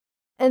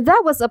And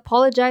that was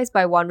Apologized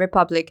by One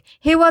Republic.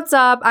 Hey, what's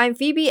up? I'm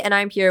Phoebe and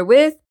I'm here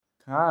with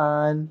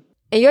Khan.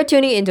 And you're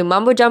tuning into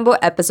Mambo Jambo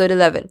episode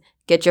 11.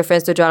 Get your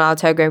friends to join our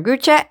Telegram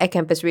group chat at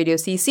Campus Radio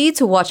CC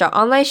to watch our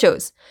online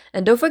shows.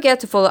 And don't forget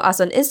to follow us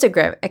on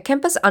Instagram at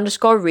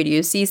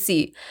campus_radio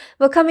CC.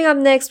 Well, coming up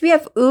next, we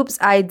have Oops,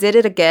 I Did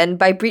It Again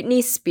by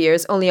Britney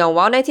Spears, only on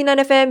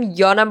 199 FM,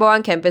 your number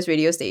one campus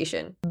radio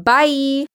station. Bye!